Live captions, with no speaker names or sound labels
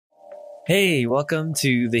Hey, welcome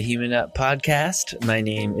to the Human Up podcast. My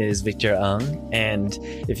name is Victor Ung, and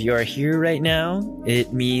if you are here right now,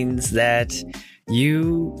 it means that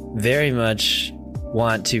you very much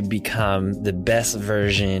want to become the best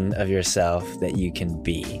version of yourself that you can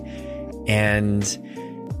be.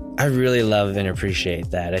 And I really love and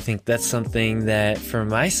appreciate that. I think that's something that for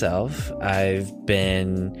myself, I've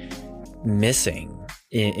been missing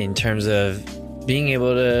in terms of being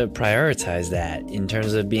able to prioritize that, in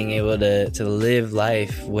terms of being able to live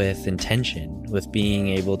life with intention, with being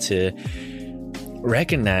able to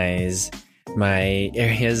recognize my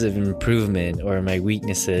areas of improvement or my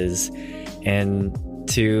weaknesses and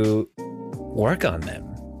to work on them,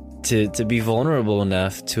 to be vulnerable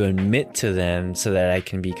enough to admit to them so that I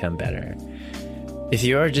can become better. If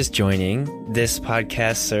you are just joining, this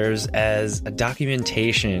podcast serves as a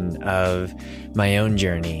documentation of my own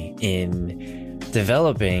journey in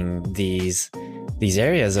developing these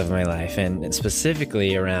areas of my life, and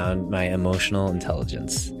specifically around my emotional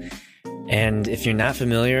intelligence. And if you're not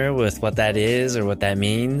familiar with what that is or what that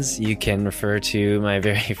means, you can refer to my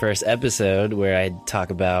very first episode where I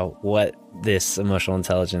talk about what this emotional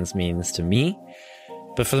intelligence means to me.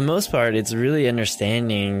 But for the most part, it's really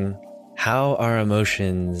understanding how our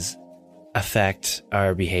emotions affect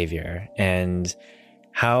our behavior and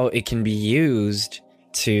how it can be used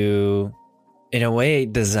to, in a way,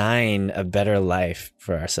 design a better life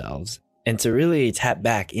for ourselves, and to really tap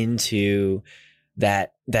back into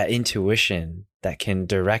that intuition that can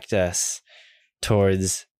direct us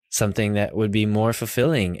towards something that would be more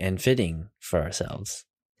fulfilling and fitting for ourselves.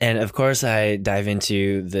 And of course, I dive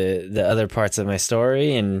into the other parts of my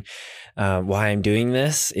story and why I'm doing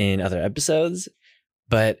this in other episodes.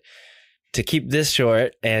 But to keep this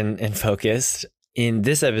short and focused, in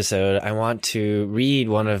this episode, I want to read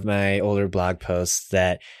one of my older blog posts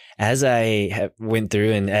that, as I went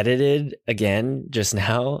through and edited again just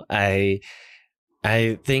now, I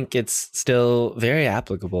think it's still very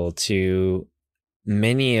applicable to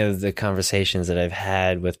many of the conversations that I've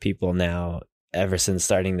had with people now ever since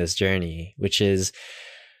starting this journey, which is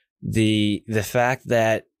the fact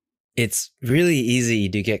that it's really easy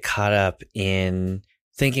to get caught up in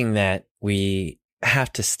thinking that we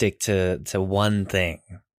have to stick to one thing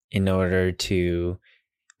in order to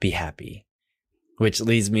be happy, which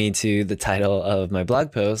leads me to the title of my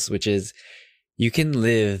blog post, which is You Can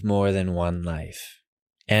Live More Than One Life.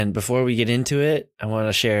 And before we get into it, I want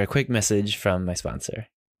to share a quick message from my sponsor.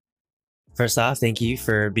 First off, thank you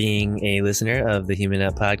for being a listener of the Human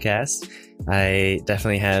Up podcast. I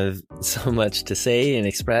definitely have so much to say and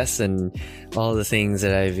express, and all the things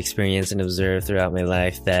that I've experienced and observed throughout my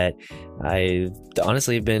life that I've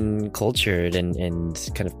honestly been cultured and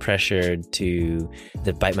kind of pressured to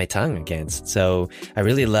bite my tongue against. So I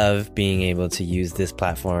really love being able to use this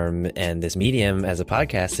platform and this medium as a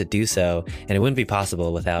podcast to do so. And it wouldn't be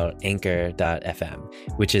possible without Anchor.fm,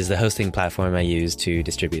 which is the hosting platform I use to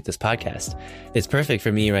distribute this podcast. It's perfect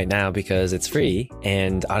for me right now because it's free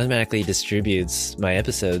and automatically distributes my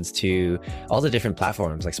episodes to all the different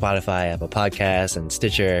platforms like Spotify, Apple Podcasts, and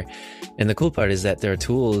Stitcher. And the cool part is that there are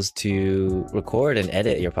tools to record and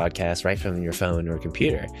edit your podcast right from your phone or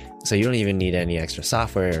computer. So you don't even need any extra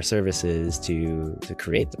software or services to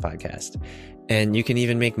create the podcast. And you can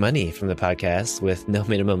even make money from the podcast with no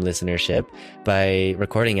minimum listenership by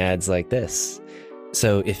recording ads like this.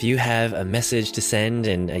 So if you have a message to send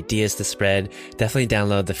and ideas to spread, definitely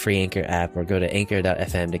download the free Anchor app or go to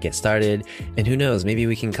Anchor.fm to get started. And who knows, maybe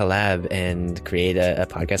we can collab and create a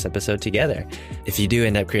podcast episode together. If you do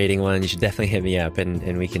end up creating one, you should definitely hit me up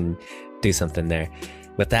and we can do something there.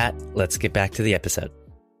 With that, let's get back to the episode.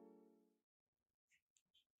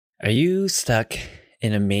 Are you stuck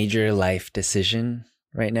in a major life decision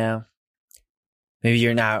right now? Maybe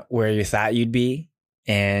you're not where you thought you'd be,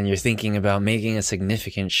 and you're thinking about making a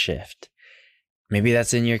significant shift. Maybe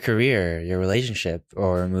that's in your career, your relationship,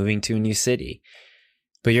 or moving to a new city.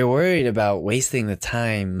 But you're worried about wasting the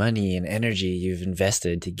time, money, and energy you've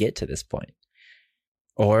invested to get to this point.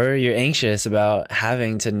 Or you're anxious about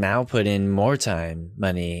having to now put in more time,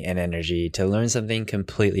 money, and energy to learn something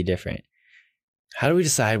completely different. How do we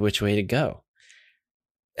decide which way to go?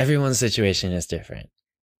 Everyone's situation is different,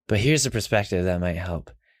 but here's a perspective that might help.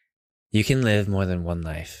 You can live more than one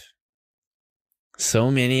life.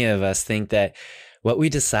 So many of us think that what we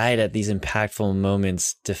decide at these impactful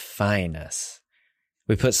moments define us.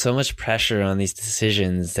 We put so much pressure on these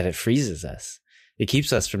decisions that it freezes us. It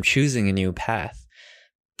keeps us from choosing a new path.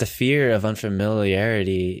 The fear of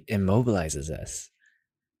unfamiliarity immobilizes us.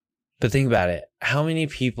 But think about it. How many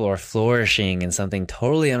people are flourishing in something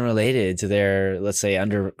totally unrelated to their, let's say,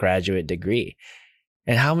 undergraduate degree?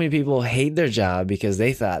 And how many people hate their job because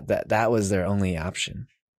they thought that that was their only option?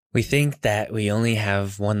 We think that we only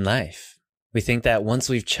have one life. We think that once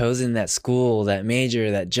we've chosen that school, that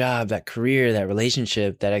major, that job, that career, that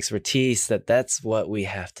relationship, that expertise, that's what we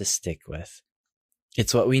have to stick with.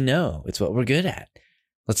 It's what we know. It's what we're good at.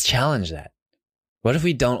 Let's challenge that. What if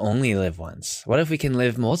we don't only live once? What if we can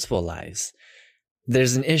live multiple lives?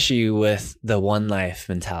 There's an issue with the one life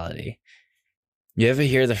mentality. You ever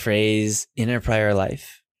hear the phrase in a prior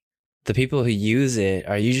life? The people who use it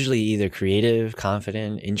are usually either creative,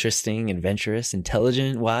 confident, interesting, adventurous,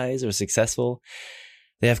 intelligent, wise, or successful.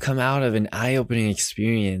 They have come out of an eye-opening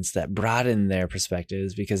experience that broadened their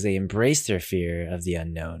perspectives because they embraced their fear of the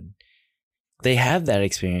unknown. They have that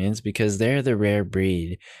experience because they're the rare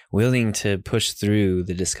breed willing to push through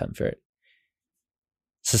the discomfort.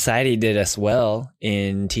 Society did us well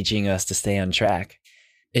in teaching us to stay on track.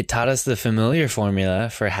 It taught us the familiar formula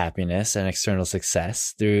for happiness and external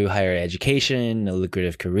success through higher education, a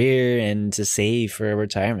lucrative career, and to save for a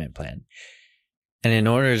retirement plan. And in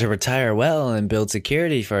order to retire well and build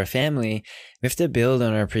security for our family, we have to build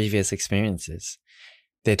on our previous experiences.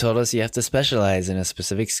 They told us you have to specialize in a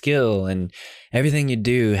specific skill and everything you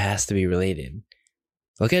do has to be related.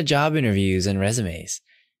 Look at job interviews and resumes.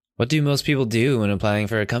 What do most people do when applying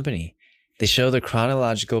for a company? They show the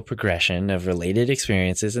chronological progression of related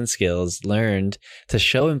experiences and skills learned to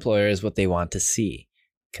show employers what they want to see: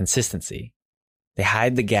 consistency. They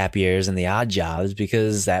hide the gap years and the odd jobs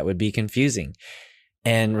because that would be confusing.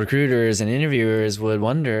 And recruiters and interviewers would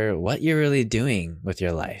wonder what you're really doing with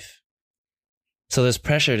your life. So there's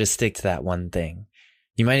pressure to stick to that one thing.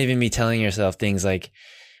 You might even be telling yourself things like,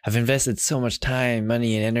 I've invested so much time,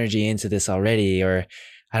 money, and energy into this already, or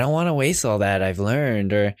I don't want to waste all that I've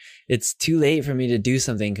learned, or it's too late for me to do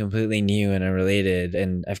something completely new and unrelated,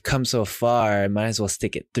 and I've come so far, I might as well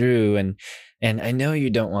stick it through. And I know you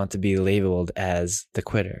don't want to be labeled as the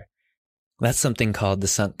quitter. That's something called the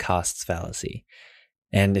sunk costs fallacy.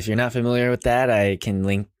 And if you're not familiar with that, I can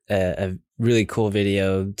link a really cool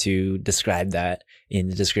video to describe that in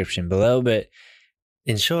the description below. But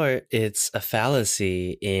in short, it's a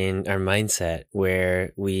fallacy in our mindset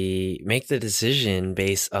where we make the decision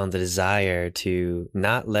based on the desire to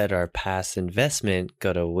not let our past investment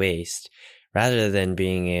go to waste, rather than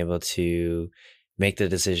being able to make the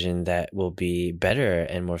decision that will be better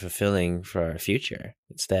and more fulfilling for our future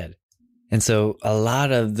instead. And so a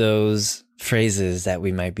lot of those phrases that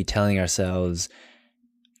we might be telling ourselves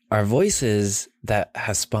are voices that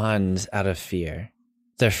have spawned out of fear.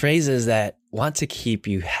 They're phrases that want to keep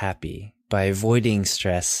you happy by avoiding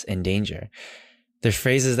stress and danger. They're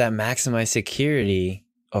phrases that maximize security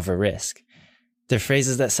over risk. They're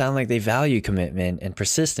phrases that sound like they value commitment and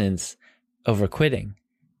persistence over quitting.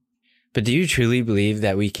 But do you truly believe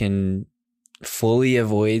that we can fully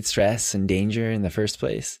avoid stress and danger in the first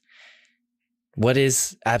place? What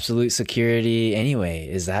is absolute security anyway?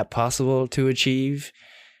 Is that possible to achieve?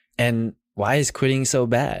 And why is quitting so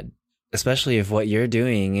bad? Especially if what you're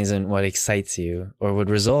doing isn't what excites you or would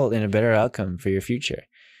result in a better outcome for your future.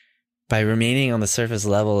 By remaining on the surface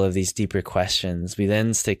level of these deeper questions, we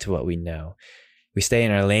then stick to what we know. We stay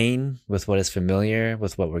in our lane with what is familiar,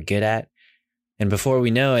 with what we're good at. And before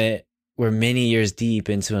we know it, we're many years deep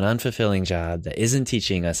into an unfulfilling job that isn't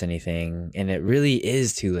teaching us anything, and it really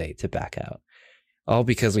is too late to back out. All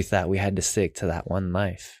because we thought we had to stick to that one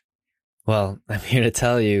life. Well, I'm here to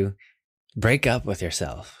tell you, break up with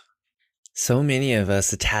yourself. So many of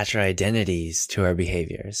us attach our identities to our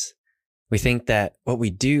behaviors. We think that what we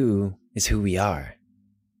do is who we are.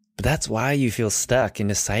 But that's why you feel stuck in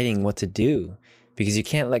deciding what to do, because you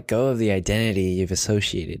can't let go of the identity you've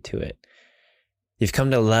associated to it. You've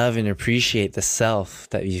come to love and appreciate the self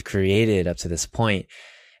that you've created up to this point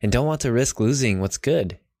and don't want to risk losing what's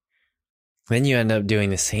good. Then you end up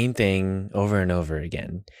doing the same thing over and over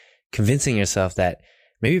again, convincing yourself that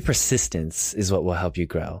maybe persistence is what will help you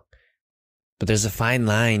grow. But there's a fine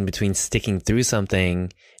line between sticking through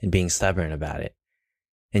something and being stubborn about it.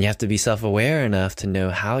 And you have to be self-aware enough to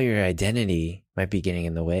know how your identity might be getting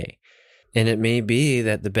in the way. And it may be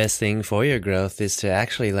that the best thing for your growth is to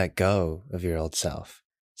actually let go of your old self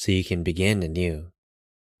so you can begin anew.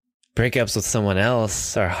 Breakups with someone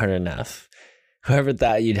else are hard enough. Whoever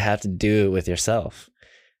thought you'd have to do it with yourself?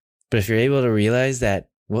 But if you're able to realize that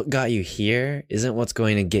what got you here isn't what's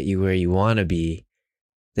going to get you where you want to be,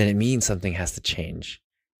 then it means something has to change.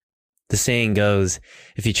 The saying goes,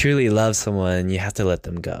 if you truly love someone, you have to let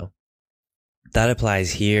them go. That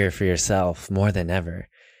applies here for yourself more than ever.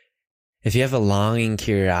 If you have a longing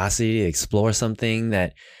curiosity to explore something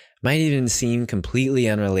that might even seem completely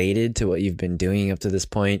unrelated to what you've been doing up to this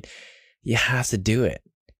point, you have to do it.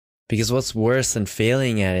 Because what's worse than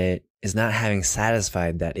failing at it is not having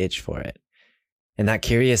satisfied that itch for it. And that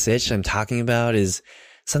curious itch I'm talking about is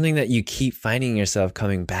something that you keep finding yourself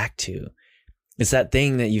coming back to. It's that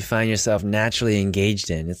thing that you find yourself naturally engaged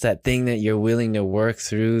in. It's that thing that you're willing to work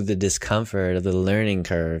through the discomfort of the learning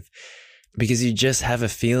curve because you just have a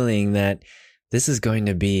feeling that this is going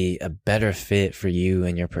to be a better fit for you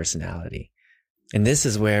and your personality. And this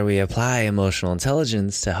is where we apply emotional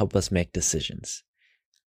intelligence to help us make decisions.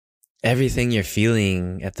 Everything you're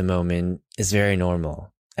feeling at the moment is very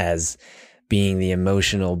normal as being the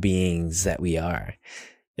emotional beings that we are.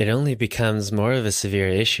 It only becomes more of a severe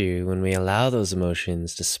issue when we allow those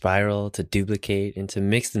emotions to spiral, to duplicate, and to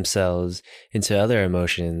mix themselves into other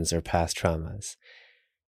emotions or past traumas,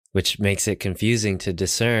 which makes it confusing to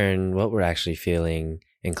discern what we're actually feeling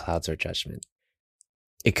in clouds or judgment.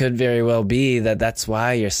 It could very well be that that's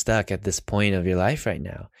why you're stuck at this point of your life right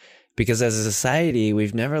now. Because as a society,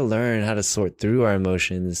 we've never learned how to sort through our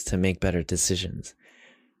emotions to make better decisions.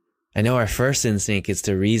 I know our first instinct is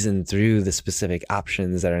to reason through the specific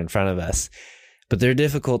options that are in front of us, but they're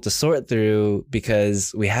difficult to sort through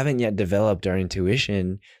because we haven't yet developed our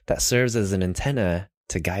intuition that serves as an antenna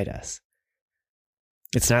to guide us.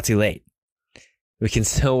 It's not too late. We can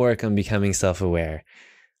still work on becoming self-aware,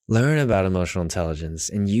 learn about emotional intelligence,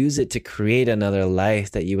 and use it to create another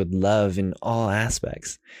life that you would love in all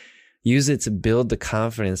aspects. Use it to build the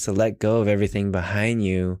confidence to let go of everything behind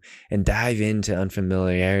you and dive into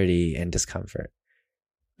unfamiliarity and discomfort.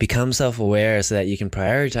 Become self-aware so that you can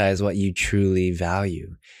prioritize what you truly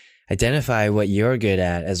value. Identify what you're good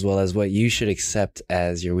at as well as what you should accept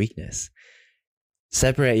as your weakness.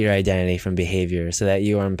 Separate your identity from behavior so that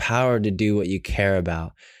you are empowered to do what you care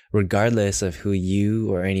about, regardless of who you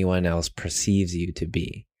or anyone else perceives you to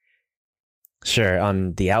be. Sure,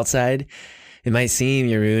 on the outside, it might seem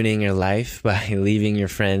you're ruining your life by leaving your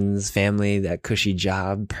friends, family, that cushy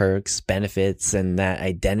job, perks, benefits, and that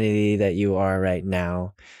identity that you are right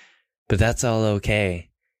now. But that's all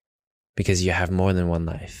okay because you have more than one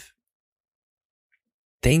life.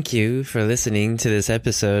 Thank you for listening to this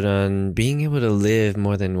episode on being able to live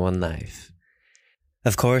more than one life.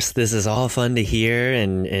 Of course, this is all fun to hear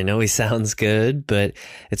and always sounds good, but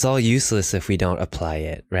it's all useless if we don't apply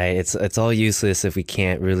it, right? It's all useless if we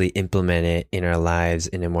can't really implement it in our lives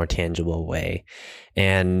in a more tangible way.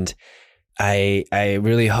 And I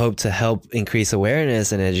really hope to help increase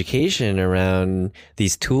awareness and education around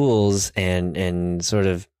these tools and sort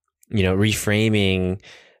of, reframing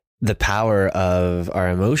the power of our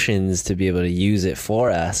emotions to be able to use it for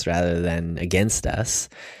us rather than against us.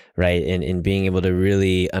 Right. And being able to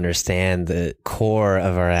really understand the core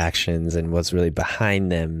of our actions and what's really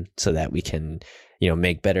behind them so that we can,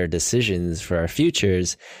 make better decisions for our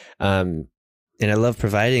futures. And I love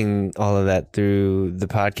providing all of that through the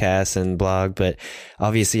podcast and blog. But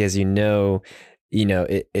obviously, as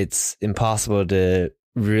it's impossible to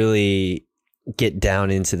really get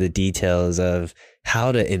down into the details of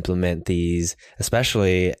how to implement these,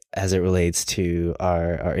 especially as it relates to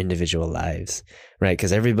our individual lives, right?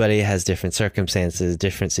 Because everybody has different circumstances,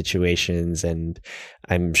 different situations. And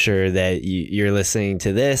I'm sure that you're listening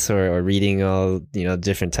to this or reading all,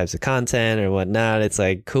 different types of content or whatnot. It's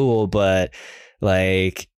like, cool, but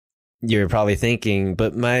like, you're probably thinking,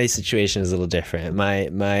 but my situation is a little different. I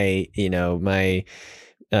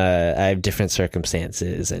have different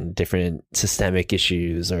circumstances and different systemic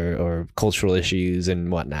issues or cultural issues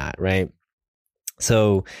and whatnot, right?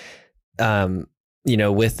 So,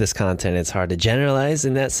 with this content, it's hard to generalize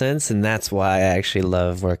in that sense. And that's why I actually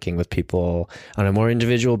love working with people on a more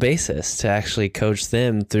individual basis to actually coach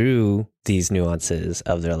them through these nuances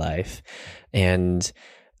of their life. And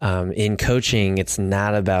in coaching, it's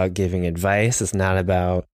not about giving advice. It's not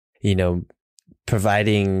about,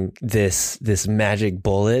 providing this magic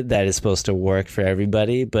bullet that is supposed to work for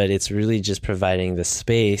everybody, but it's really just providing the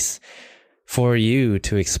space for you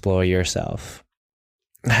to explore yourself.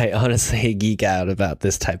 I honestly geek out about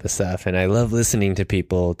this type of stuff, and I love listening to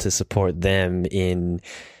people to support them in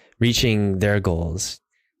reaching their goals.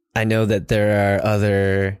 I know that there are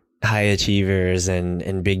other high achievers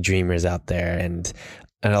and big dreamers out there, and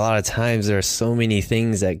a lot of times there are so many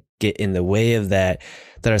things that get in the way of that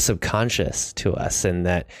are subconscious to us, and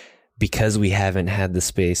that because we haven't had the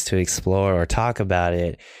space to explore or talk about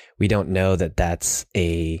it, we don't know that that's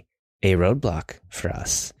a roadblock for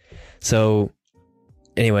us. So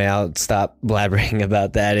anyway, I'll stop blabbering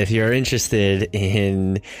about that. If you're interested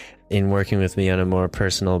in working with me on a more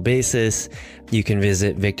personal basis, you can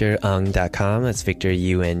visit victorung.com. That's Victor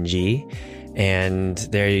UNG. And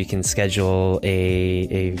there you can schedule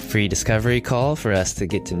a free discovery call for us to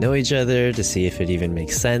get to know each other, to see if it even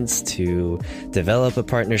makes sense to develop a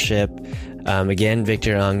partnership. Again,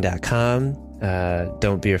 victorong.com.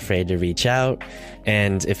 Don't be afraid to reach out.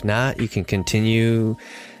 And if not, you can continue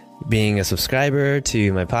being a subscriber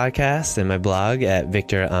to my podcast and my blog at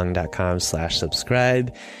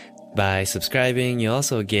victorong.com/subscribe. By subscribing, you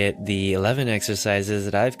also get the 11 exercises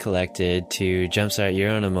that I've collected to jumpstart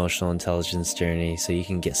your own emotional intelligence journey so you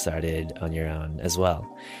can get started on your own as well.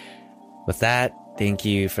 With that, thank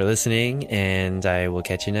you for listening, and I will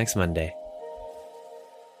catch you next Monday.